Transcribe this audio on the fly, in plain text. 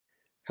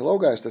Hello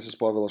guys, this is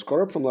Pavel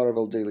Oskorov from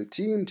Laravel Daily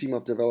team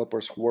of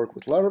developers who work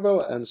with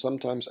Laravel and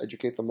sometimes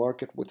educate the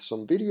market with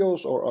some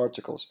videos or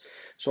articles.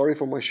 Sorry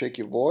for my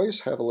shaky voice,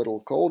 have a little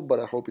cold, but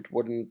I hope it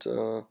wouldn't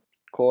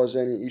cause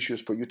any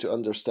issues for you to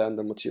understand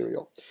the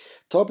material.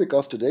 Topic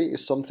of today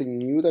is something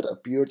new that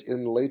appeared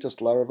in latest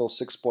Laravel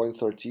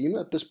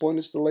 6.13, at this point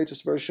it's the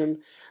latest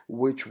version,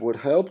 which would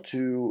help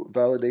to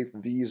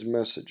validate these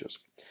messages.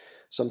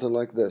 Something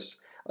like this.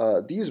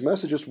 These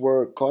messages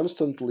were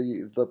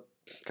constantly the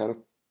kind of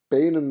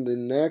pain in the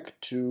neck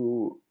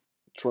to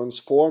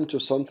transform to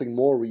something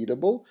more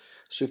readable.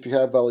 So if you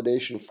have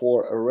validation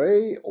for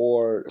array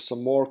or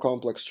some more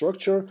complex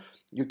structure,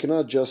 you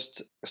cannot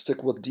just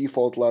stick with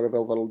default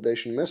Laravel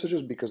validation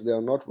messages because they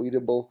are not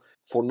readable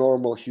for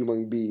normal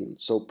human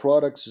beings. So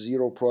products,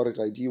 zero product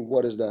ID,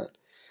 what is that?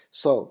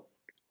 So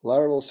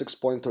Laravel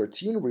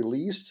 6.13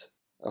 released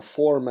a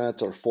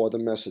formatter for the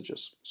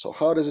messages. So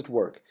how does it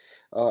work?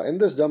 In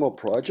this demo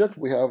project,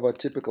 we have a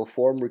typical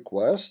form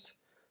request.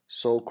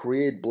 So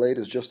create blade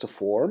is just a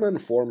form,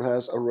 and form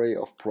has array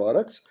of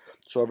products.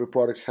 So every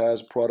product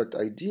has product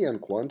ID and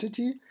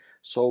quantity.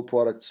 So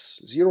products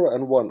 0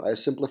 and 1. I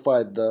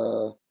simplified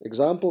the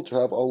example to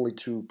have only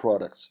 2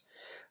 products.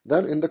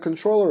 Then in the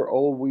controller,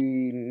 all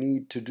we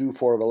need to do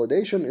for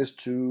validation is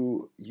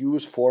to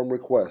use form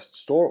request,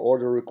 store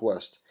order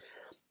request.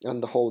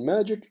 And the whole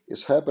magic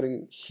is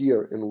happening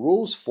here in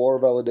rules for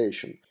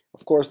validation.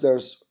 Of course,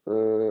 there's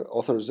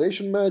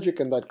authorization magic,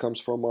 and that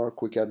comes from our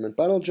quick admin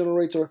panel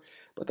generator,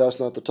 but that's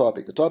not the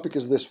topic. The topic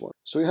is this one.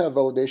 So you have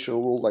validation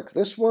rule like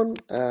this one,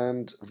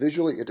 and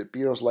visually it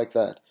appears like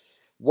that.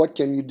 What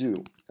can you do?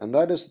 And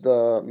that is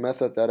the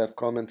method that I've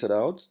commented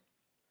out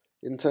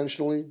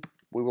intentionally.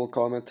 We will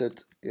comment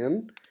it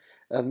in.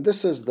 And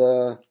this is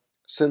the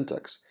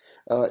syntax.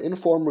 In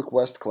form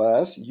request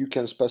class, you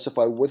can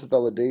specify with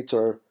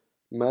validator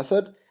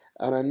method,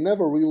 and I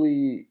never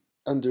really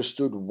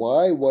understood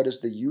why, what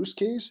is the use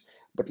case,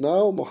 but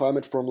now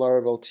Mohammed from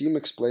Laravel team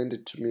explained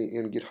it to me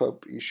in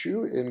GitHub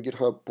issue, in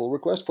GitHub pull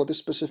request for this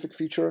specific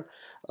feature,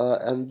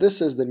 and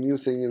this is the new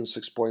thing in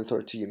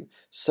 6.13,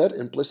 set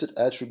implicit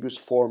attributes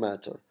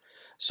formatter.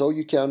 So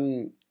you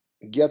can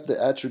get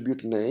the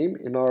attribute name,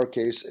 in our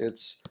case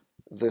it's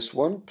this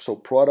one, so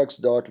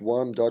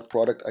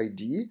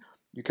products.1.product_id,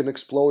 you can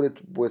explode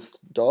it with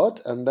dot,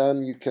 and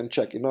then you can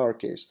check, in our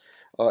case,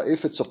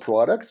 if it's a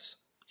product,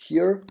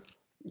 here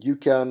you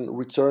can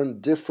return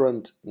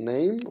different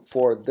name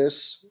for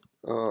this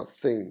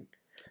thing.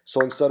 So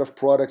instead of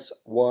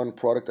products1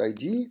 product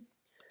ID,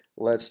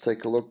 let's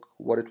take a look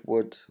what it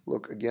would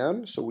look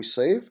again. So we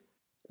save,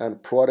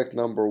 and product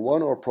number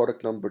 1 or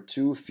product number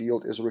 2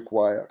 field is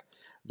required.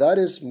 That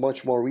is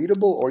much more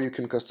readable, or you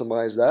can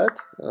customize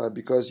that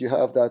because you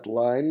have that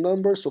line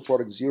number, so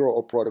product 0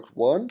 or product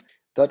 1.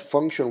 That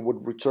function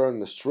would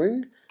return the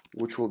string,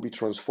 which will be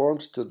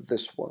transformed to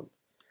this one.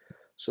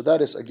 So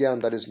that is, again,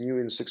 that is new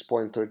in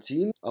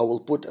 6.13. I will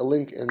put a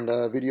link in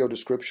the video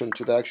description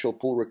to the actual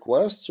pull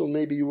request, so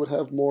maybe you would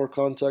have more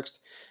context,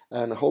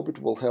 and I hope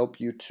it will help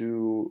you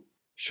to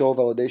show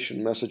validation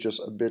messages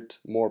a bit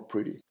more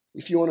pretty.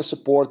 If you want to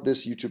support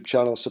this YouTube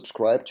channel,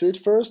 subscribe to it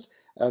first,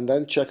 and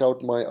then check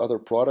out my other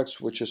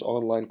products, which is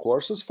online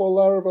courses for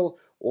Laravel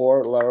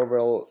or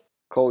Laravel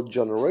code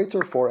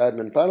generator for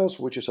admin panels,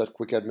 which is at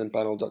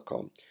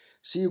quickadminpanel.com.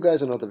 See you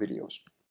guys in other videos.